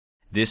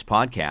This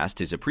podcast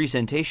is a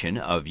presentation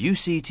of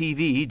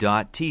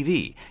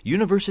UCTV.tv,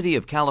 University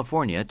of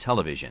California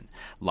Television.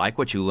 Like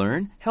what you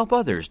learn? Help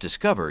others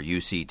discover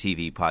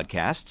UCTV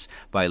podcasts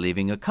by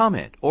leaving a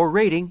comment or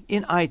rating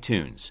in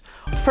iTunes.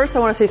 First, I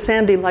want to say,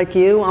 Sandy, like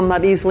you, I'm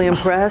not easily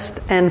impressed.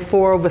 And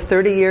for over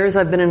 30 years,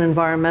 I've been an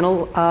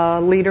environmental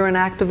leader and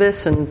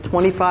activist, and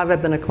 25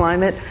 I've been a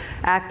climate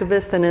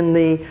activist. And in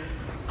the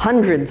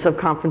hundreds of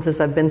conferences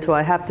I've been to,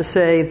 I have to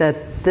say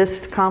that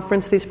this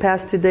conference these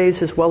past 2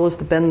 days, as well as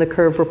the Bend the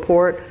Curve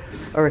report,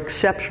 are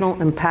exceptional,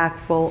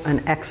 impactful,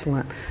 and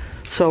excellent.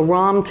 So,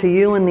 Ram, to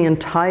you and the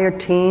entire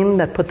team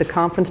that put the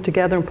conference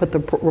together and put the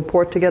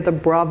report together,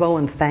 bravo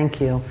and thank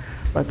you.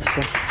 Let's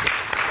see.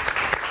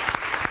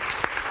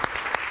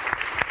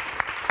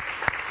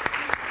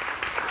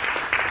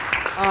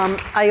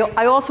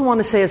 I also want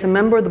to say, as a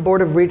member of the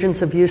Board of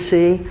Regents of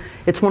UC,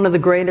 it's one of the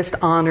greatest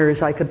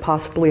honors I could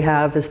possibly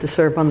have is to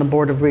serve on the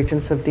Board of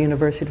Regents of the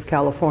University of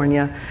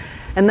California.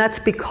 And that's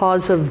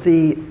because of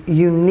the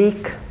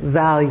unique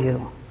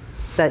value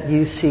that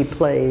UC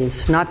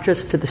plays, not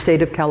just to the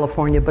state of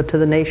California, but to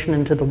the nation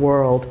and to the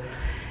world.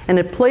 And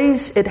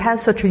it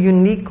has such a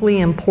uniquely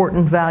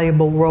important,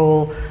 valuable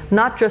role,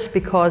 not just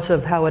because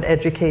of how it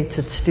educates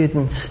its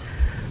students,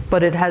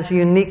 but it has a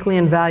uniquely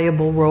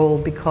invaluable role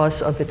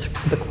because of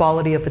the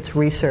quality of its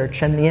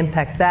research and the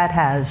impact that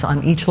has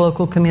on each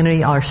local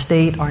community, our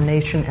state, our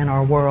nation, and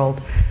our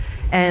world.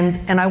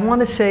 And I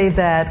want to say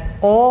that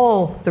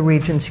all the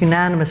regents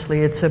unanimously,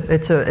 it's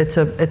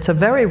a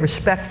very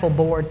respectful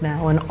board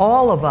now, and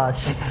all of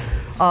us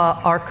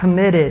are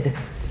committed,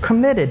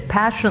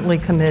 passionately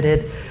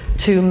committed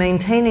to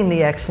maintaining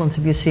the excellence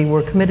of UC.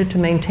 We're committed to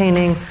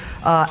maintaining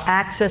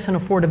access and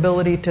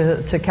affordability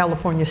to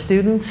California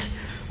students.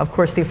 Of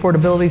course, the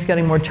affordability is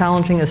getting more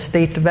challenging as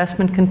state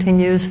divestment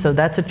continues, so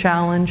that's a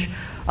challenge.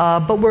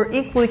 But we're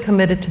equally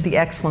committed to the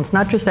excellence,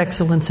 not just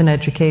excellence in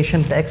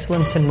education, but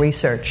excellence in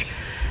research.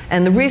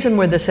 And the reason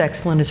we're this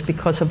excellent is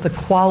because of the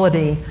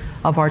quality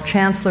of our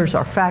chancellors,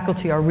 our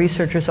faculty, our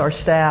researchers, our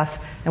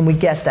staff, and we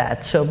get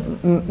that. So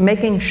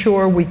making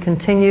sure we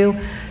continue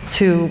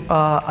to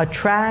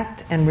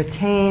attract and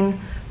retain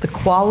the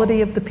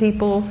quality of the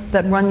people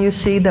that run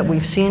UC that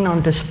we've seen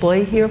on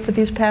display here for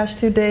these past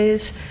 2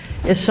 days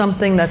is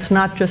something that's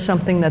not just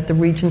something that the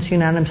regents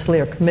unanimously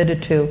are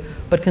committed to,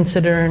 but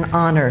consider an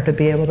honor to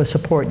be able to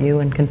support you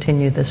and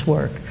continue this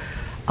work.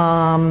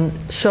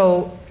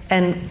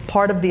 And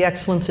part of the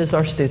excellence is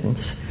our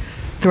students.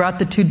 Throughout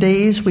the 2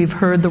 days, we've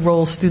heard the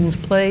role students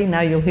play.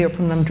 Now you'll hear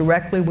from them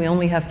directly. We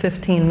only have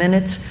 15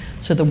 minutes,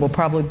 so there will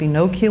probably be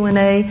no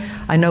Q&A.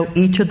 I know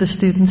each of the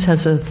students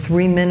has a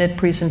 3-minute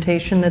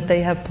presentation that they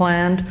have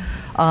planned.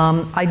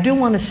 I do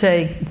want to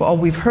say, well,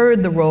 we've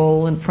heard the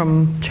role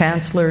from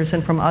chancellors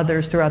and from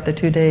others throughout the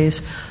 2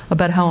 days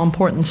about how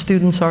important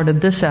students are to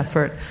this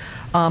effort.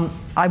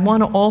 I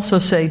want to also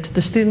say to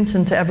the students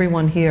and to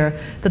everyone here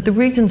that the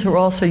regents are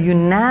also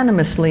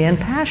unanimously and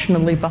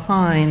passionately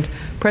behind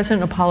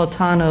President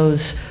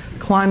Napolitano's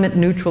climate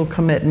neutral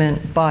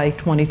commitment by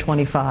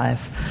 2025.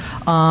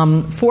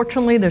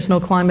 Fortunately, there's no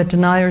climate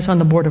deniers on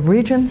the Board of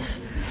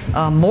Regents.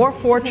 More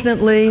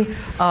fortunately,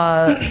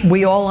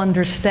 we all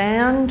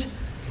understand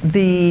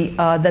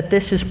that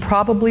this is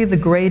probably the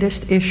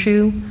greatest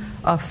issue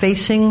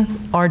facing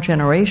our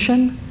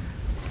generation,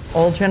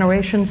 all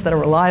generations that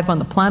are alive on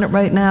the planet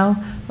right now,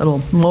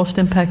 that'll most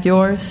impact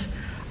yours.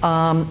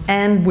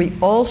 And we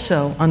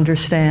also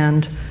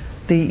understand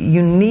the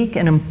unique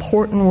and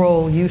important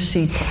role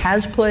UC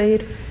has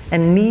played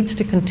and needs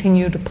to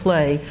continue to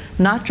play,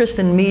 not just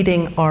in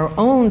meeting our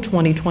own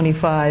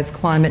 2025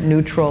 climate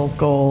neutral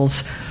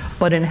goals,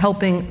 but in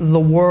helping the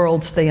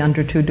world stay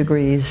under 2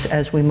 degrees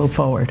as we move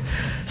forward.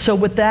 So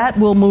with that,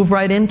 we'll move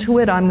right into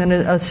it. I'm going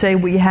to say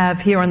we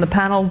have here on the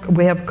panel,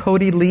 we have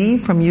Cody Lee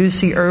from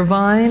UC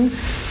Irvine.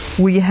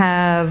 We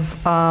have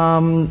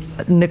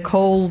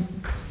Nicole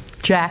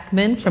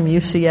Jackman from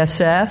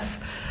UCSF,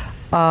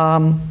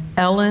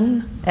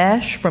 Ellen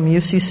Esch from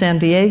UC San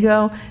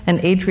Diego,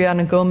 and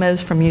Adriana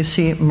Gomez from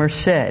UC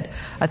Merced.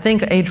 I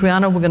think,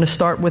 Adriana, we're going to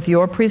start with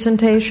your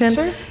presentation.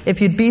 Sure.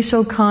 If you'd be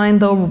so kind,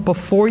 though,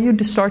 before you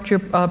start your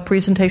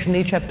presentation,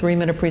 they each have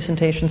 3-minute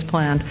presentations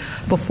planned.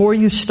 Before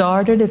you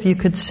started, if you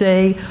could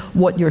say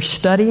what you're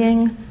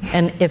studying,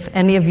 and if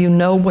any of you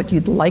know what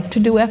you'd like to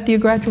do after you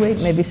graduate,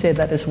 maybe say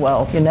that as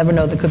well. You never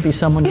know, there could be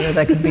someone here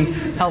that could be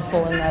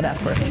helpful in that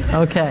effort.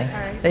 Okay.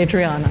 Right.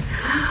 Adriana.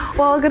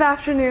 Well, good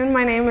afternoon.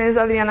 My name is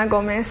Adriana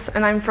Gomez,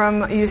 and I'm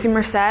from UC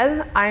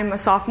Merced. I'm a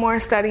sophomore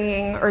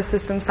studying Earth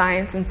System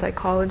Science and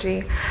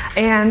Psychology.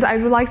 And I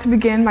would like to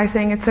begin by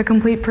saying it's a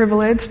complete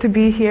privilege to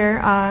be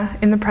here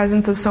in the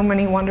presence of so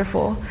many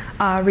wonderful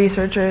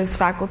researchers,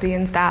 faculty,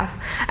 and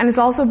staff. And it's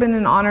also been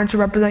an honor to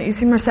represent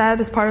UC Merced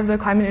as part of the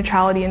Climate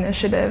Neutrality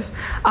Initiative.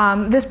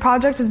 This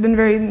project has been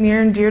very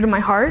near and dear to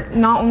my heart,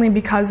 not only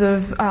because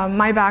of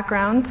my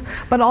background,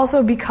 but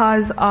also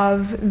because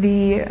of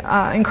the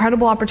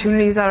incredible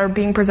opportunities that are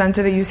being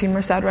presented at UC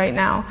Merced right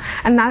now.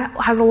 And that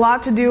has a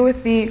lot to do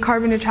with the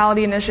Carbon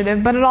Neutrality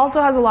Initiative, but it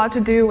also has a lot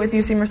to do with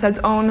UC Merced's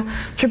own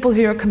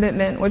 000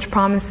 commitment, which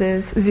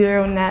promises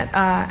zero net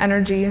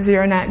energy,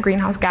 zero net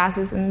greenhouse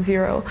gases, and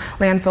zero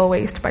landfill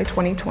waste by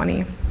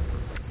 2020.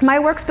 My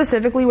work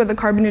specifically with the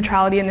Carbon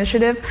Neutrality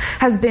Initiative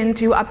has been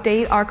to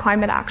update our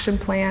climate action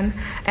plan,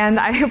 and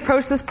I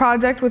approached this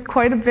project with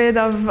quite a bit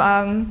of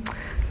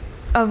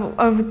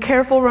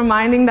careful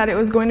reminding that it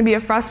was going to be a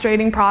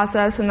frustrating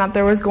process and that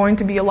there was going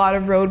to be a lot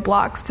of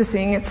roadblocks to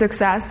seeing its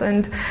success.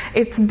 And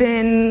it's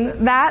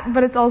been that,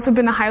 but it's also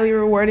been a highly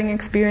rewarding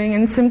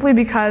experience simply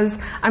because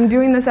I'm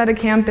doing this at a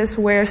campus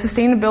where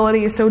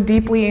sustainability is so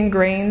deeply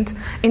ingrained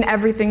in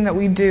everything that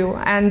we do.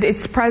 And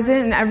it's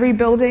present in every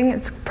building,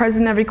 it's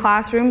present in every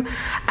classroom.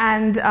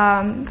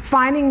 And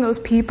finding those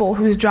people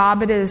whose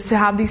job it is to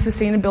have these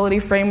sustainability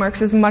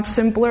frameworks is much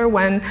simpler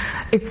when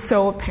it's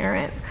so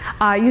apparent.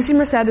 UC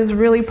Merced is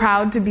really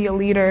proud to be a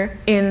leader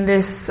in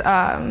this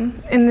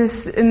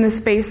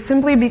space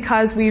simply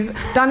because we've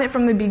done it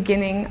from the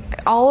beginning.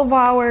 All of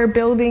our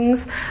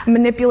buildings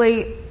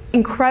manipulate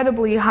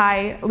incredibly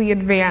highly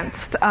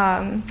advanced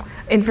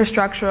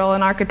infrastructural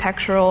and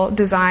architectural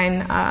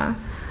design,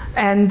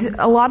 and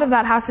a lot of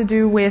that has to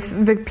do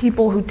with the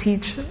people who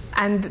teach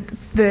and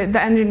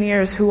the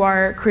engineers who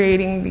are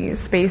creating these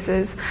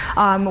spaces.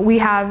 We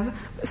have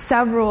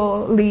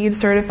several LEED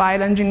certified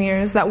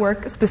engineers that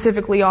work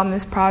specifically on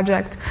this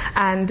project,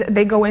 and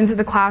they go into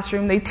the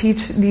classroom, they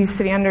teach these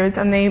standards,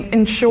 and they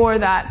ensure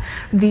that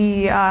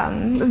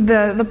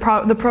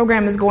the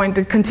program is going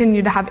to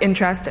continue to have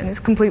interest and is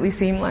completely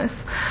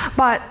seamless.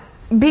 But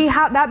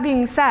that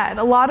being said,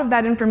 a lot of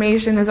that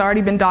information has already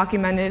been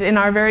documented in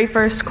our very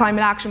first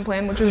climate action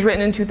plan, which was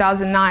written in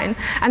 2009.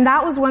 And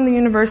that was when the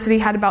university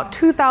had about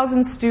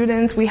 2,000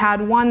 students. We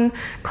had one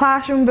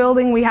classroom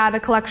building. We had a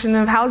collection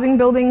of housing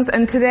buildings.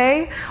 And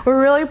today,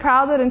 we're really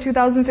proud that in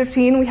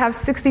 2015, we have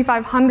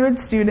 6,500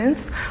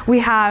 students. We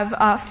have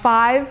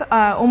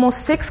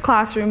almost 6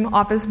 classroom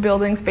office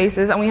building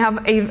spaces. And we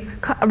have a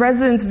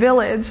residence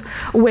village,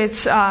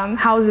 which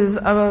houses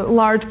a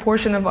large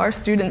portion of our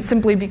students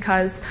simply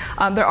because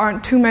there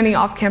aren't too many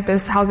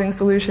off-campus housing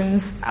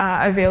solutions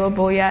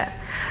available yet.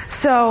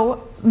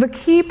 So the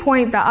key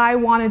point that I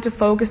wanted to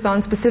focus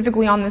on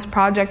specifically on this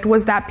project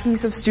was that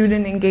piece of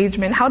student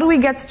engagement. How do we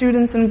get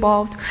students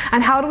involved,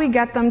 and how do we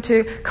get them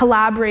to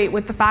collaborate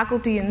with the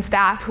faculty and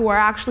staff who are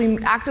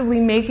actually actively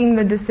making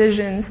the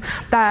decisions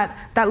that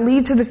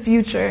lead to the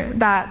future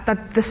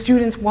that the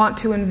students want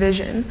to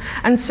envision?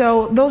 And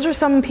so those are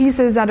some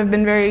pieces that have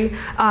been very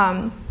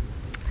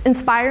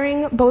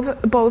inspiring,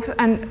 both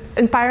and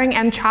inspiring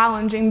and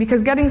challenging,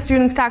 because getting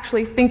students to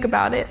actually think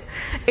about it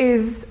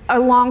is a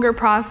longer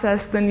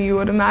process than you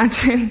would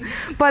imagine.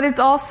 But it's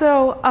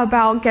also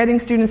about getting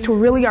students to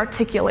really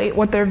articulate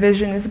what their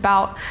vision is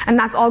about, and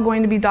that's all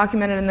going to be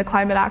documented in the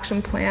Climate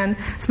Action Plan,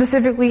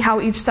 specifically how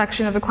each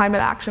section of the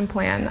Climate Action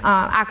Plan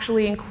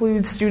actually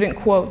includes student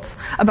quotes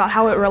about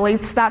how it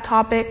relates to that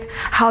topic,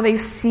 how they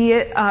see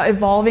it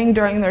evolving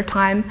during their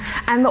time,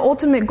 and the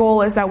ultimate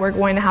goal is that we're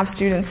going to have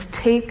students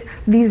take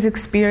these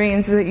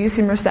experiences at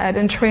UC Merced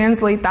and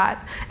translate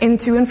that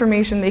into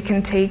information they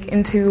can take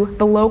into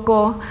the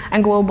local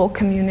and global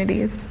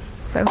communities.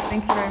 So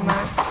thank you very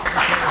much.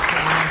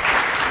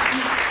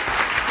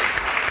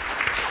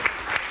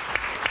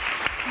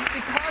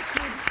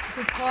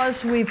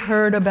 Because we've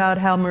heard about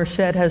how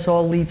Merced has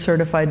all LEED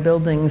certified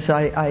buildings,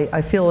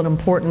 I feel it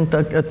important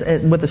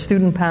with the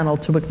student panel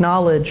to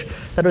acknowledge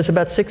that it was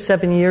about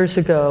 6-7 years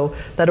ago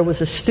that it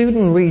was a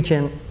student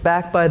regent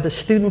backed by the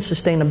Student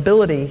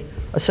Sustainability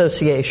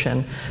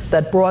Association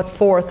that brought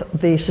forth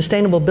the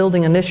Sustainable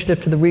Building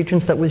Initiative to the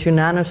Regents that was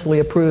unanimously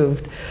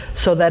approved,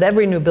 so that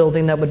every new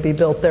building that would be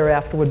built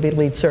thereafter would be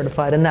LEED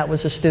certified, and that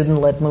was a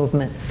student-led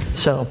movement.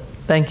 So,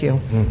 thank you.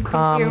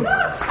 Thank you.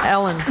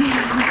 Ellen.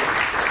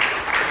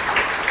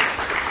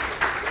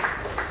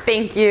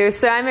 Thank you.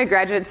 So I'm a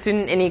graduate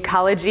student in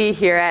ecology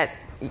here at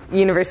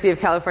University of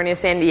California,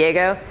 San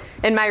Diego,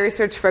 and my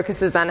research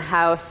focuses on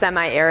how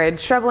semi-arid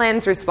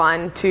shrublands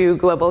respond to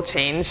global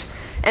change.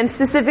 And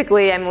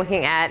specifically, I'm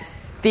looking at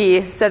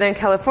the Southern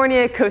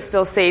California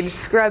coastal sage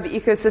scrub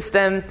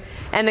ecosystem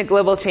and the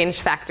global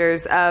change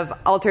factors of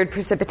altered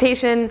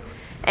precipitation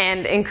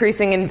and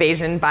increasing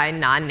invasion by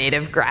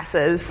non-native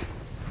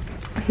grasses.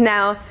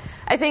 Now,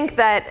 I think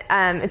that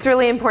it's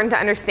really important to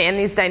understand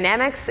these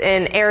dynamics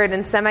in arid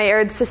and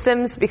semi-arid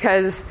systems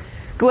because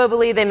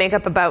globally they make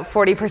up about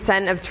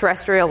 40% of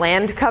terrestrial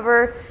land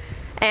cover.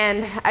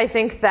 And I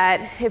think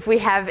that if we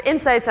have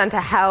insights onto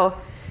how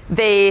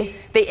they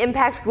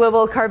impact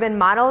global carbon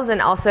models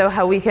and also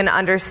how we can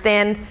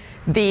understand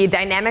the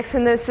dynamics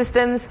in those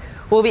systems,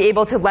 we'll be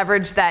able to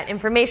leverage that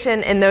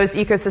information in those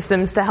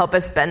ecosystems to help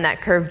us bend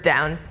that curve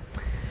down.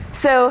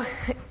 So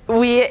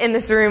we in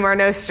this room are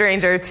no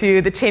stranger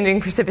to the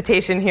changing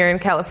precipitation here in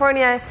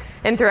California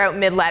and throughout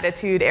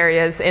mid-latitude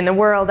areas in the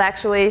world,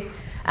 actually.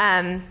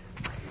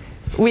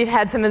 We've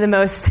had some of the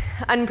most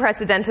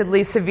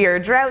unprecedentedly severe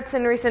droughts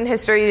in recent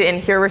history, and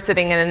here we're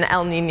sitting in an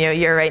El Nino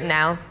year right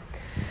now.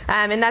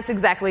 And that's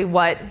exactly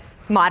what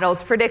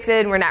models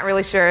predicted. We're not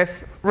really sure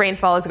if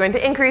rainfall is going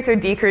to increase or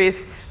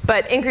decrease,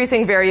 but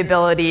increasing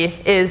variability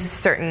is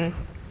certain.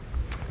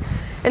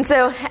 And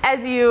so,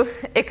 as you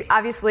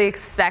obviously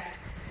expect,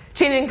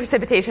 changing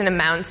precipitation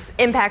amounts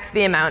impacts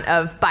the amount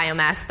of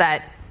biomass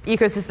that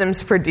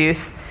ecosystems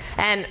produce.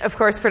 And of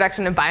course,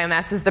 production of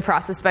biomass is the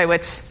process by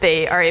which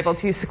they are able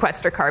to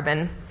sequester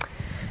carbon.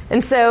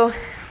 And so,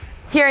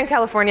 here in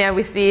California,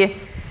 we see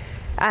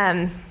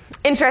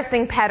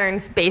interesting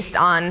patterns based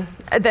on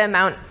the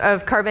amount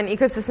of carbon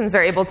ecosystems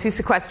are able to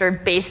sequester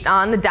based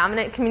on the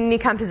dominant community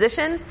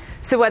composition.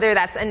 So whether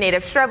that's a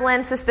native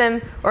shrubland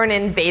system or an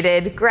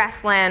invaded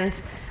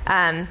grassland,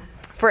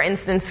 for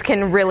instance,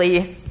 can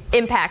really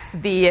impact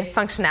the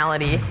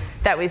functionality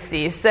that we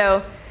see.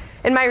 So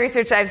in my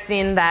research, I've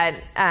seen that,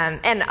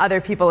 and other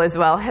people as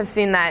well, have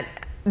seen that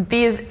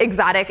these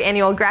exotic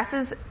annual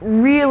grasses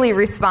really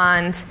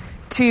respond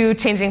to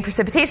changing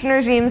precipitation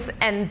regimes,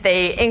 and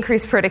they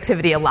increase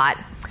productivity a lot.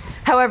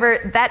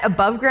 However, that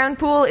above-ground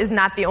pool is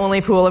not the only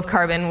pool of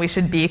carbon we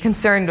should be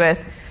concerned with.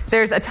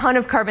 There's a ton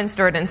of carbon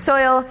stored in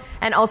soil,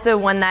 and also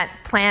when that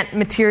plant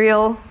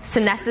material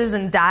senesces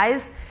and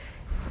dies,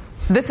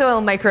 the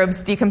soil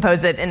microbes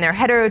decompose it, and they're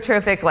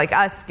heterotrophic like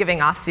us, giving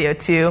off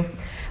CO2.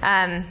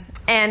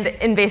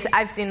 And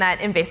I've seen that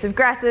invasive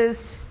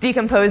grasses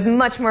decompose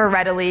much more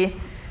readily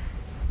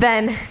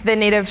than the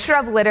native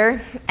shrub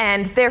litter,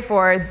 and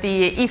therefore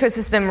the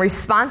ecosystem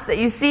response that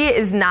you see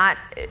is not,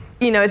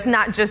 it's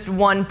not just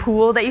one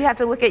pool that you have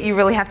to look at. You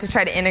really have to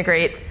try to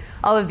integrate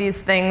all of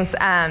these things.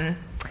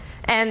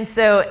 And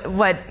so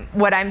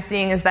what I'm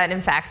seeing is that,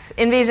 in fact,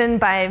 invasion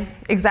by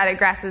exotic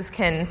grasses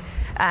can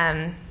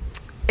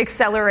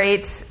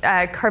accelerate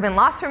carbon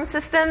loss from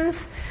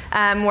systems,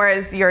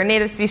 whereas your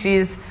native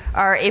species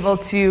are able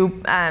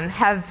to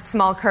have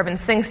small carbon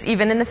sinks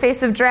even in the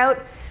face of drought.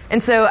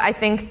 And so I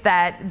think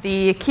that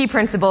the key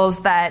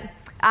principles that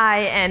I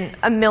and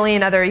a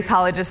million other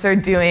ecologists are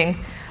doing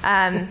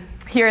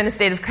here in the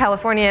state of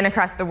California and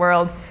across the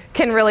world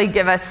can really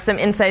give us some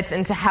insights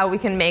into how we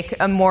can make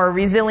a more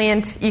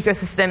resilient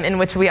ecosystem in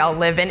which we all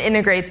live and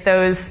integrate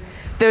those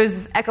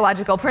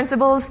ecological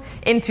principles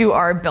into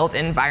our built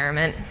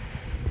environment.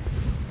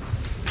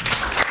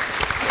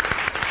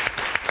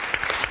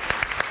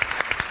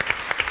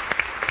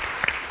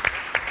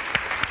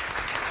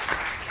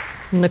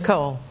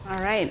 Nicole. All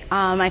right.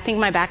 I think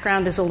my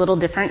background is a little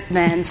different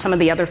than some of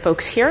the other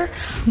folks here.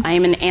 I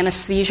am an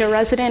anesthesia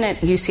resident at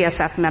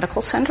UCSF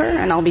Medical Center,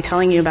 and I'll be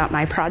telling you about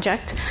my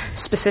project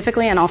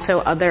specifically and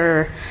also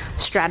other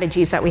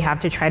strategies that we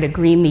have to try to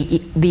green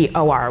the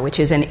OR, which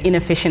is an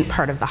inefficient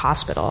part of the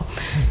hospital.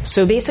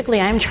 So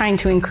basically, I'm trying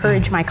to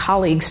encourage my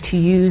colleagues to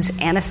use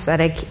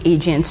anesthetic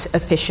agents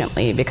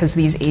efficiently because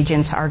these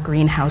agents are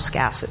greenhouse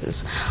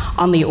gases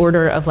on the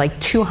order of like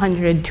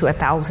 200 to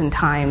 1,000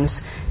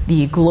 times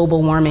the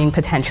global warming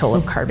potential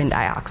of carbon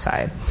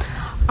dioxide.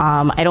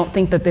 I don't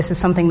think that this is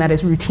something that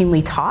is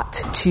routinely taught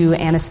to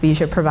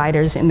anesthesia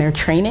providers in their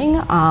training,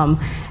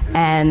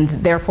 and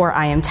therefore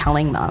I am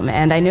telling them.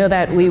 And I know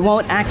that we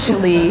won't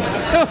actually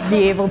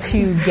be able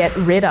to get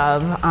rid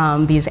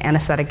of these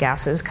anesthetic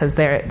gases because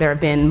there have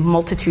been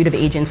multitude of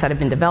agents that have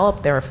been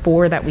developed. There are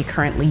 4 that we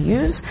currently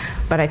use,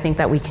 but I think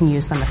that we can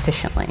use them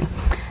efficiently.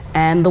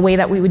 And the way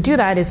that we would do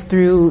that is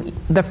through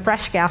the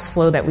fresh gas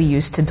flow that we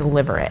use to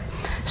deliver it.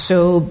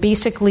 So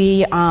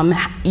basically,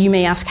 you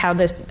may ask how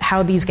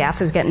these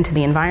gases get into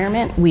the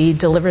environment. We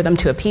deliver them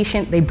to a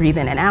patient, they breathe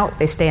in and out,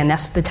 they stay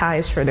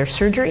anesthetized for their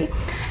surgery,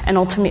 and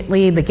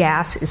ultimately the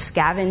gas is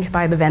scavenged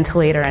by the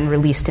ventilator and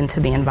released into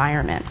the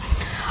environment.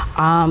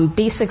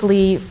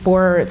 Basically,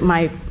 for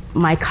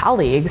my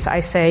colleagues,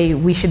 I say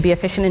we should be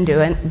efficient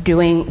in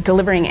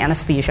delivering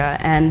anesthesia,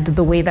 and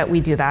the way that we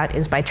do that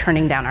is by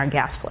turning down our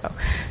gas flow.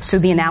 So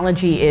the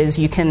analogy is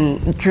you can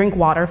drink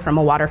water from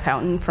a water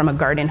fountain, from a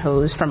garden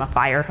hose, from a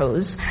fire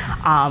hose.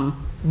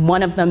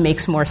 One of them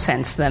makes more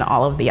sense than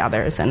all of the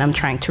others, and I'm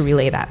trying to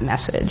relay that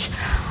message.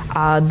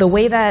 The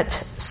way that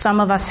some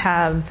of us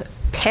have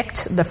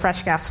picked the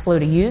fresh gas flow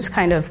to use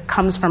kind of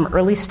comes from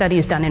early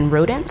studies done in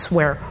rodents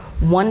where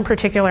one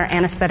particular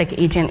anesthetic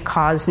agent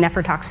caused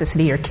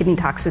nephrotoxicity or kidney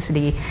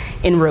toxicity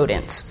in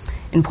rodents.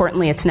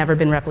 Importantly, it's never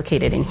been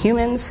replicated in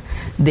humans.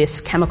 This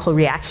chemical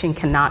reaction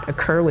cannot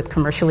occur with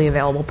commercially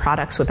available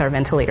products with our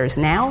ventilators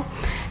now.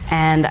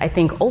 And I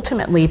think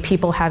ultimately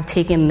people have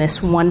taken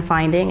this one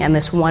finding and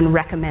this one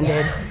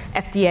recommended,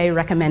 FDA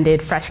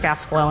recommended fresh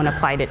gas flow and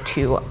applied it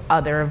to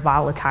other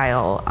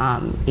volatile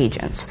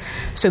agents.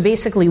 So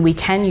basically we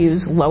can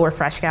use lower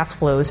fresh gas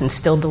flows and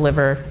still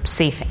deliver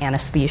safe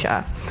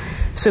anesthesia.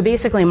 So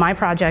basically, my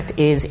project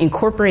is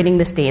incorporating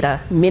this data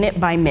minute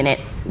by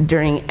minute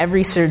during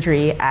every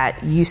surgery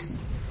at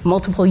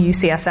multiple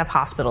UCSF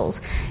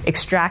hospitals,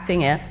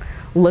 extracting it,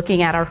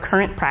 looking at our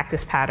current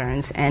practice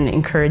patterns, and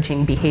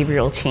encouraging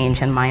behavioral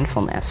change and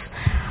mindfulness.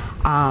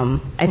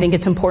 I think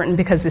it's important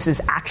because this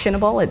is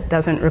actionable. It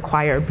doesn't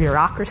require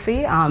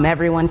bureaucracy.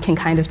 Everyone can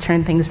kind of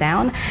turn things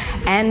down.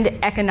 And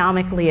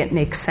economically, it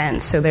makes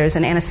sense. So there's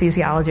an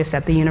anesthesiologist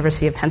at the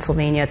University of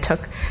Pennsylvania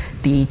took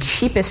the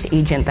cheapest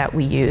agent that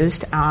we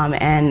used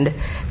and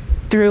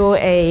through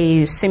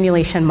a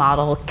simulation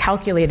model,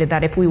 calculated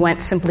that if we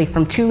went simply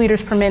from 2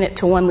 liters per minute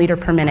to 1 liter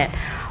per minute,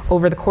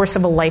 over the course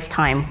of a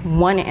lifetime,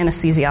 one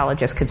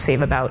anesthesiologist could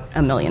save about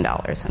 $1 million,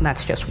 and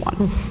that's just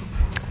one.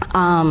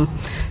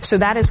 So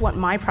that is what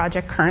my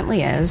project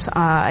currently is.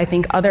 I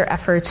think other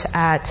efforts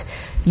at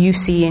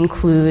UC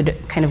include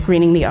kind of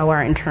greening the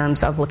OR in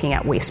terms of looking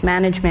at waste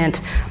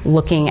management,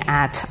 looking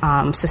at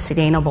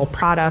sustainable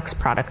products,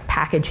 product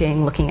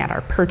packaging, looking at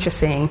our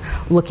purchasing,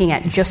 looking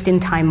at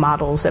just-in-time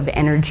models of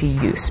energy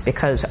use,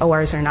 because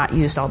ORs are not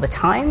used all the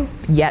time,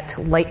 yet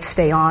lights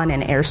stay on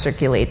and air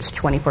circulates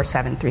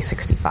 24/7,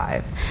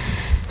 365.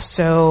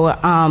 So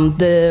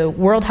the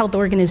World Health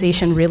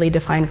Organization really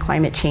defined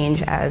climate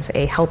change as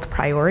a health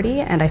priority,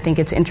 and I think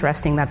it's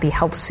interesting that the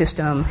health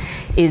system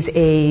is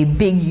a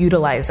big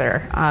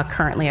utilizer,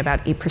 currently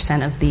about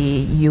 8% of the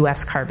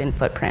U.S. carbon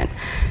footprint.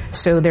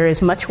 So there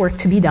is much work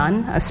to be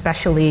done,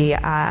 especially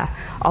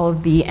all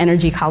of the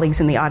energy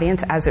colleagues in the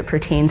audience as it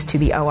pertains to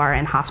the OR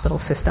and hospital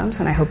systems,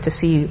 and I hope to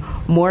see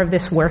more of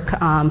this work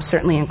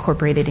certainly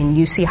incorporated in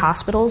UC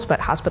hospitals, but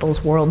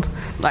hospitals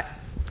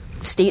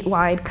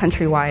statewide,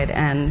 countrywide,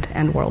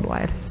 and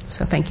worldwide.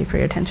 So thank you for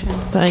your attention.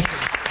 Thank you.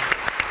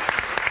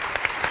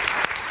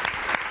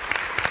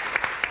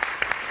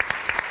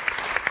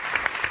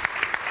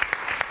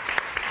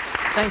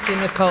 Thank you,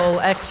 Nicole.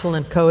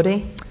 Excellent.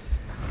 Cody?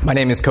 My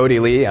name is Cody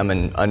Lee. I'm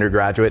an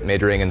undergraduate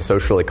majoring in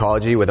social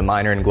ecology with a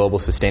minor in global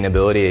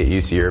sustainability at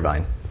UC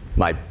Irvine.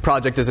 My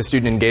project as a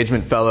student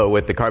engagement fellow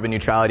with the Carbon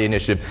Neutrality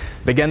Initiative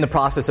began the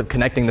process of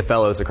connecting the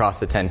fellows across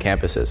the 10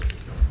 campuses.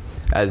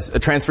 As a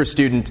transfer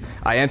student,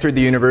 I entered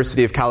the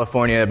University of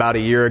California about a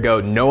year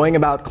ago knowing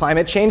about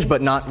climate change,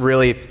 but not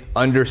really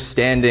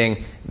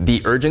understanding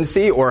the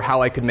urgency or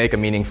how I could make a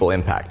meaningful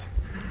impact.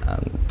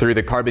 Through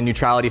the Carbon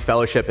Neutrality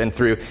Fellowship and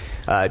through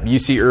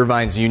UC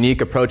Irvine's unique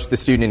approach to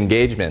student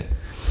engagement,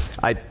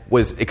 I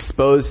was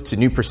exposed to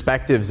new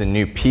perspectives and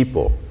new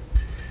people.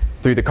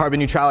 Through the Carbon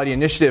Neutrality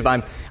Initiative,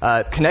 I'm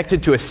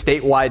connected to a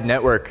statewide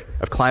network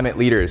of climate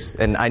leaders,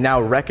 and I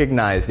now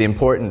recognize the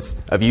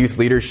importance of youth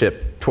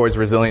leadership towards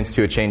resilience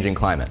to a changing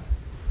climate.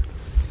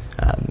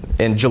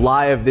 In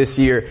July of this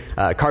year,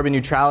 Carbon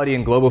Neutrality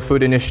and Global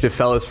Food Initiative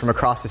fellows from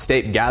across the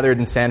state gathered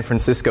in San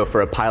Francisco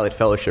for a pilot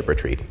fellowship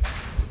retreat.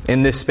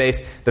 In this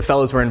space, the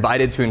fellows were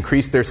invited to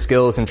increase their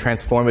skills in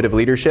transformative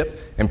leadership,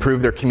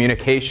 improve their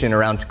communication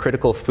around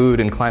critical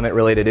food and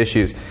climate-related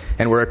issues,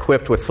 and were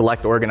equipped with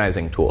select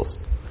organizing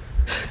tools.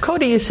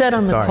 Cody, you said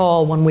on the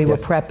call when we were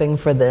prepping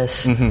for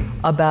this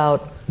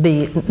about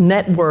the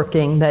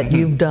networking that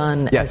you've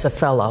done as a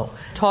fellow.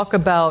 Talk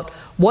about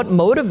what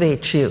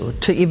motivates you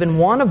to even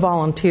want to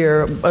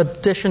volunteer, in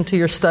addition to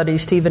your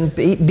studies, to even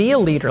be a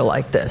leader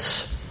like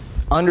this.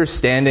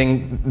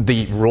 Understanding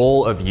the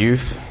role of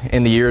youth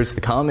in the years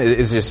to come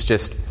is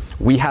just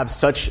we have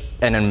such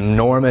an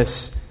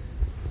enormous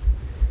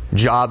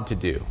job to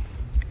do.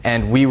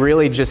 And we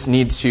really just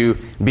need to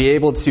be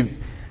able to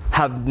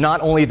have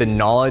not only the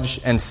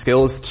knowledge and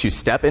skills to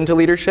step into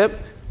leadership,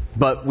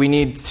 but we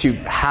need to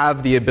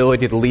have the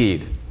ability to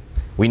lead.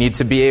 We need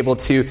to be able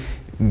to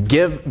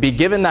be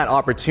given that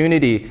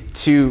opportunity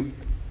to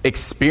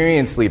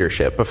experience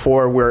leadership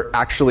before we're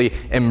actually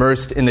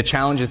immersed in the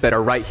challenges that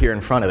are right here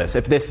in front of us.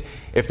 If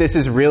this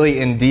is really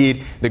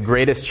indeed the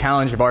greatest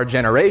challenge of our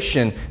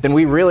generation, then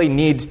we really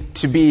need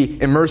to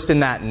be immersed in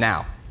that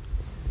now.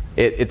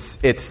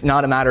 It's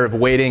not a matter of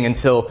waiting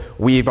until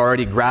we've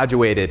already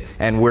graduated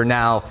and we're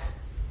now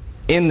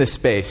in the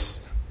space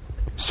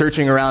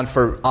searching around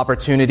for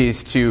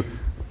opportunities to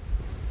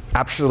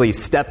actually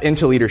step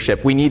into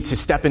leadership. We need to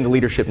step into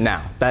leadership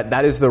now.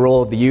 That is the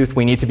role of the youth.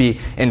 We need to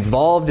be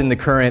involved in the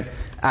current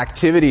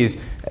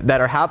activities that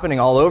are happening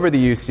all over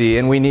the UC,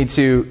 and we need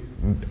to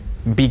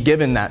be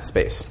given that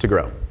space to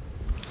grow.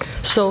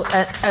 So,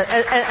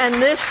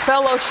 and this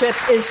fellowship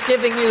is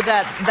giving you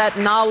that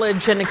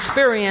knowledge and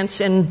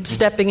experience in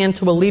stepping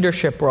into a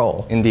leadership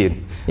role.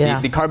 Indeed.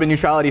 Yeah. The Carbon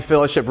Neutrality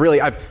Fellowship, really,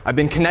 I've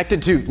been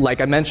connected to, like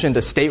I mentioned,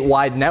 a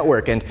statewide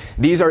network, and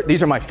these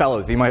are my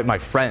fellows, these are my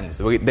friends.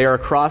 They are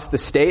across the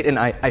state, and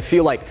I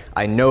feel like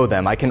I know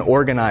them. I can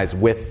organize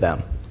with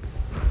them.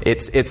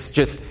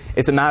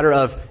 It's a matter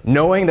of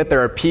knowing that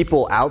there are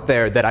people out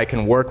there that I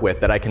can work with,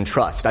 that I can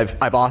trust.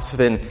 I've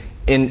often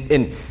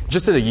in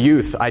just as a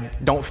youth, I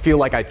don't feel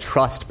like I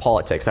trust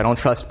politics. I don't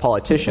trust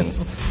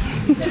politicians.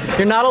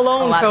 You're not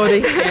alone, Cody.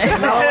 You're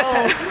not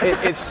alone.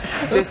 It's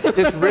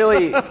this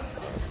really.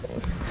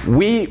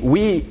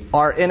 We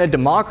are in a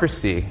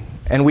democracy,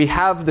 and we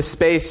have the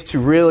space to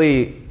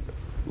really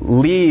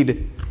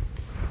lead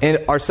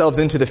ourselves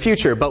into the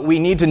future. But we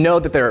need to know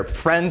that there are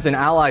friends and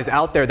allies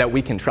out there that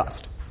we can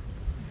trust.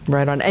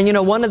 Right on.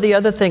 And one of the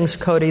other things,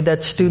 Cody,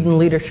 that student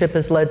leadership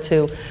has led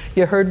to,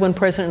 you heard when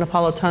President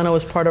Napolitano,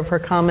 as part of her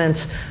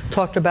comments,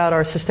 talked about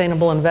our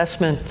sustainable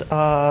investment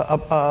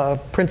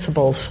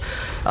principles.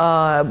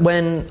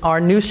 When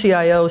our new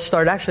CIO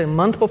started, actually a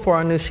month before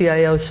our new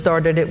CIO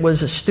started, it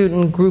was a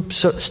student group,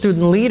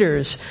 student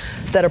leaders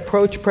that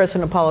approached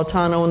President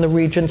Napolitano and the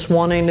Regents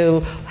wanting to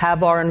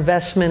have our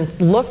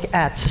investment look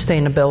at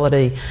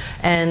sustainability.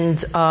 And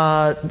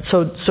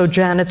so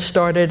Janet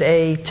started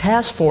a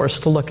task force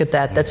to look at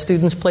that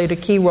students played a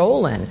key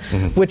role in,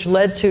 which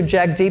led to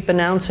Jagdeep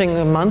announcing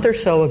a month or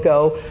so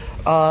ago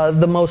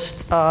the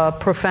most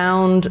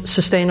profound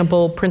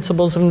sustainable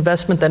principles of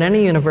investment that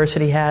any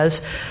university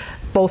has,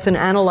 both in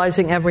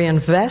analyzing every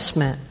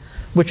investment,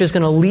 which is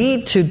going to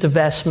lead to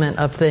divestment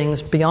of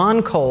things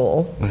beyond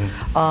coal,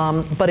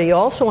 but he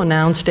also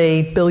announced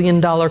a $1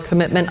 billion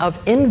commitment of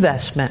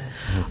investment.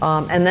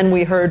 And then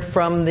we heard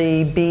from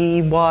the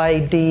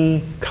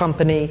BYD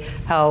company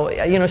how,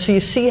 so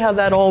you see how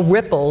that all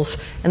ripples,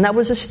 and that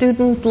was a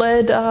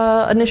student-led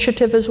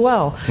initiative as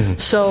well.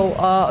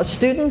 So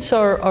students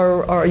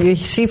are, you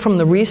see from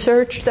the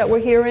research that we're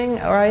hearing,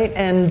 right,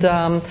 and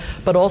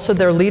but also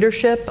their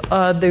leadership,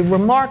 the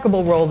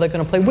remarkable role they're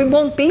going to play. We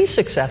won't be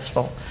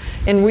successful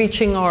in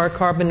reaching our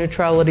carbon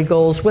neutrality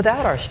goals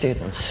without our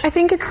students. I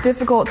think it's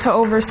difficult to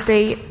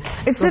overstate.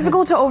 It's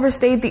difficult to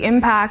overstate the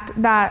impact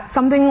that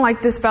something like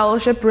this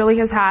fellowship really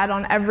has had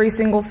on every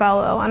single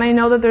fellow. And I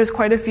know that there's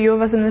quite a few of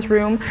us in this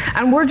room,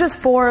 and we're just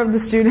 4 of the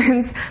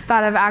students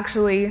that have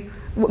actually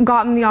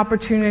gotten the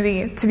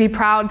opportunity to be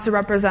proud to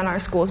represent our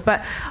schools.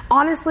 But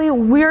honestly,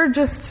 we're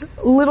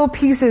just little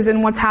pieces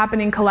in what's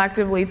happening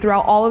collectively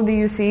throughout all of the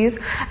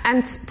UCs.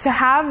 And to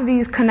have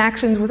these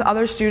connections with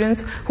other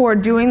students who are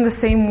doing the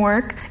same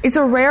work, it's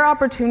a rare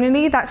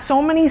opportunity that so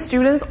many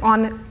students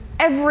on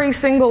every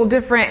single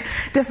different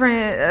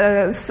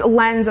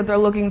lens that they're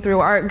looking through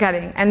are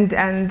getting. And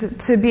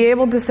to be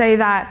able to say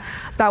that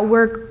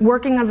we're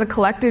working as a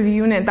collective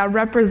unit that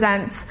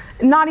represents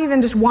not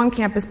even just one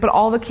campus, but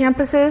all the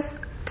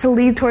campuses to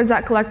lead towards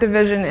that collective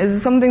vision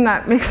is something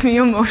that makes me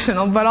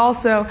emotional, but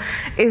also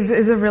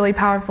is a really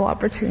powerful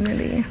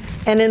opportunity.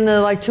 And in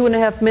the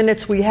 2.5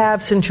 minutes we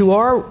have, since you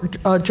are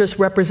just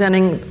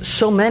representing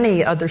so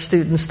many other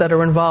students that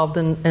are involved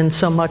in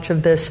so much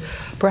of this,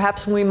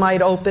 perhaps we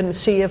might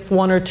see if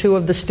 1 or 2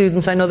 of the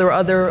students, I know there are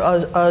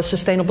other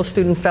sustainable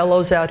student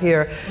fellows out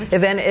here,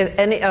 if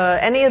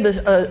any of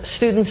the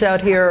students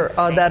out here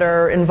that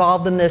are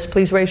involved in this,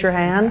 please raise your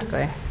hand.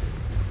 Okay.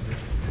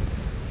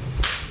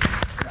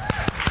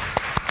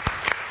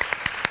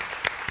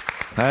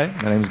 Hi,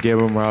 my name is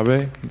Gabriel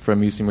Marabe. I'm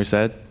from UC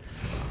Merced.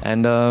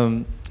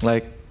 And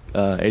like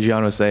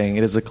Adriana was saying,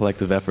 it is a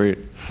collective effort.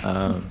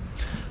 I'm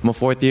a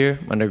 4th year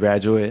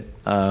undergraduate.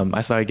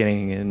 I started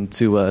getting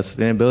into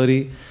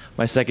sustainability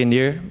my 2nd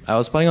year. I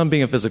was planning on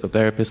being a physical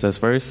therapist at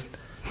first,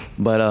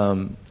 but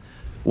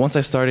once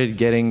I started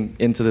getting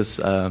into this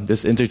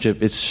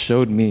internship, it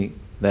showed me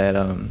that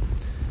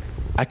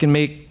I can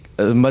make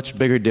a much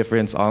bigger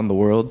difference on the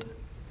world.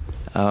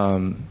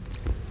 And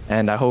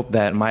I hope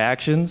that my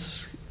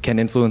actions can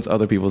influence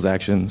other people's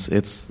actions.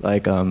 It's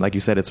like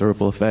you said, it's a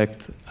ripple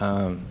effect.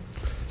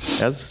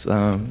 That's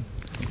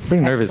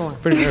pretty nervous.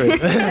 Excellent. Pretty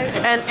nervous.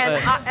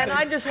 and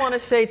I just want to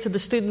say to the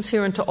students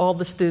here and to all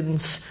the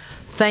students,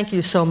 thank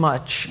you so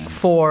much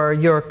for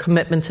your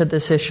commitment to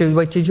this issue.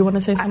 Wait, did you want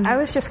to say something? I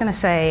was just going to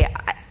say,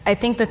 I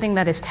think the thing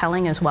that is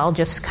telling as well,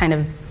 just kind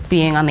of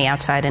being on the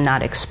outside and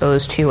not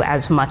exposed to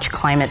as much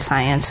climate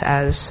science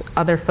as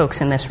other folks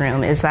in this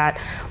room, is that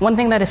one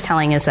thing that is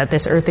telling is that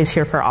this earth is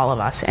here for all of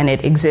us, and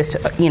it exists,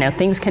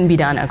 things can be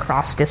done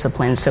across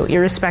disciplines. So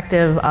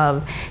irrespective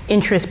of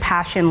interest,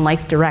 passion,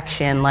 life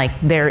direction,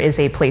 there is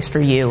a place for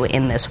you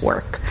in this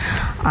work.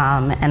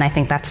 And I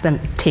think that's the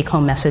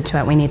take-home message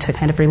that we need to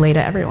kind of relay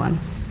to everyone.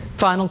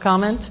 Final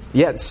comment?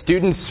 Yeah,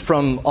 students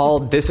from all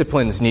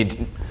disciplines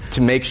need to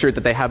make sure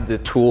that they have the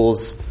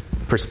tools,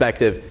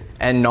 perspective,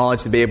 and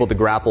knowledge to be able to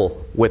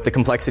grapple with the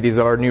complexities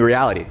of our new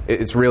reality.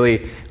 It's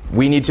really,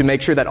 we need to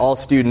make sure that all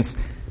students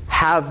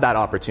have that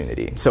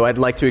opportunity. So I'd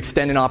like to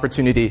extend an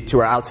opportunity to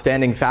our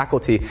outstanding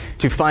faculty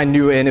to find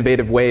new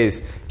innovative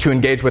ways to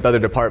engage with other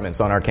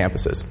departments on our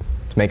campuses,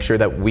 to make sure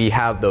that we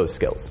have those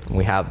skills and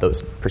we have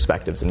those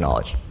perspectives and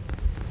knowledge.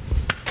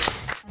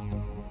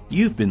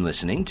 You've been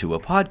listening to a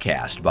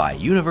podcast by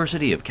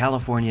University of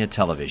California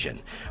Television.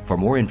 For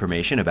more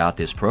information about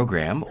this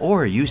program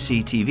or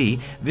UCTV,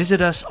 visit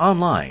us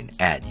online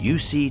at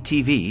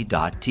uctv.tv.